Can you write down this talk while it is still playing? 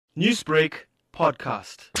Newsbreak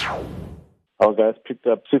Podcast. Our guys picked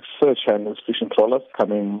up 6 Chinese fishing trawlers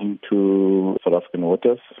coming into South African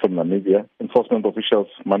waters from Namibia. Enforcement officials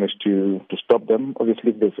managed to stop them.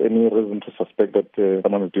 Obviously, if there's any reason to suspect that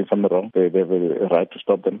someone is doing something wrong, they have a right to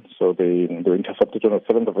stop them. So they were intercepted on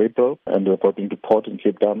the 7th of April and they were brought into port in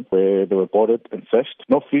Cape Town, where they were boarded and searched.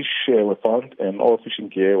 No fish were found, and all fishing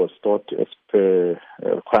gear was stored as per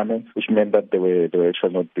requirements, which meant that they were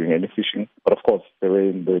actually not doing any fishing. But of course, they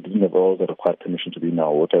didn't have all the required permission to be in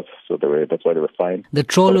our waters, so that's why they were fined. The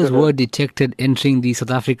trawlers were detected entering the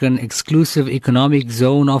South African exclusive economic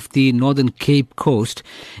zone of the Northern Cape coast.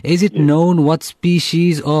 Is it known what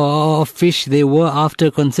species of fish they were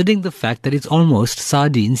after, considering the fact that it's almost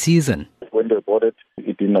sardine season? When they were boarded,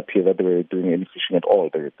 it didn't appear that they were doing any fishing at all.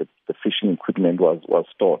 The fishing equipment was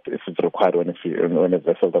stored. If it's required when a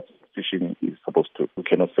vessel that's fishing is supposed to. We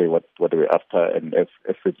cannot say what they were after, and as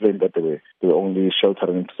they claimed that they were only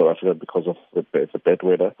sheltering into South Africa because of the bad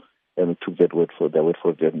weather, and we took their word for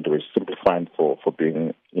it, and they were simply fined for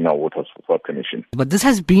being in our waters without permission. But this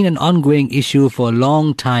has been an ongoing issue for a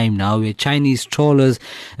long time now, where Chinese trawlers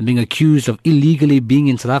are being accused of illegally being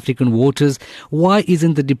in South African waters. Why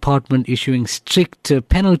isn't the department issuing strict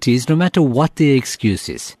penalties, no matter what their excuse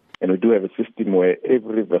is? And we do have a system where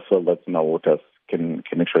every vessel that's in our waters can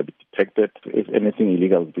actually be detected. If anything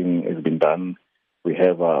illegal has been done, we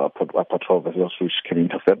have patrol vessels which can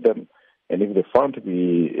intercept them. And if they're found to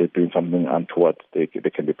be doing something untoward, they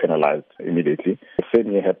can be penalized immediately. The same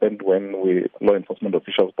year happened when law enforcement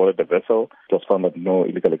officials boarded the vessel. It was found that no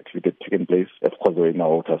illegal activity had taken place. Of course, they were in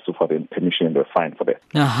our waters, so for the permission, and they were fined for that.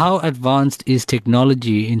 Now, how advanced is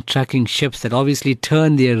technology in tracking ships that obviously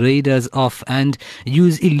turn their radars off and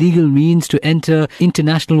use illegal means to enter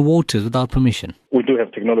international waters without permission? We do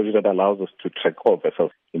have technology that allows us to track all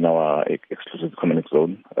vessels in our exclusive economic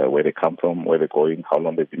zone, where they come from, where they're going, how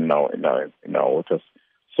long they've been now in our waters.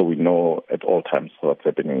 So we know at all times what's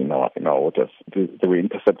happening in our waters. They were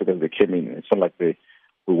intercepted as they came in. It's not like we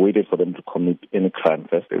waited for them to commit any crime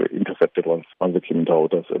first. They were intercepted once they came into our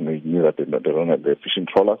waters, and we knew that they don't have the fishing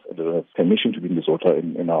trawlers and they don't have permission to be in this water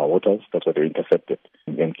in our waters. That's why they were intercepted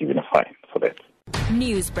and given a fine for that.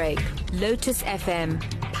 Newsbreak, Lotus FM,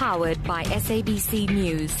 powered by SABC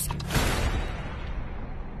News.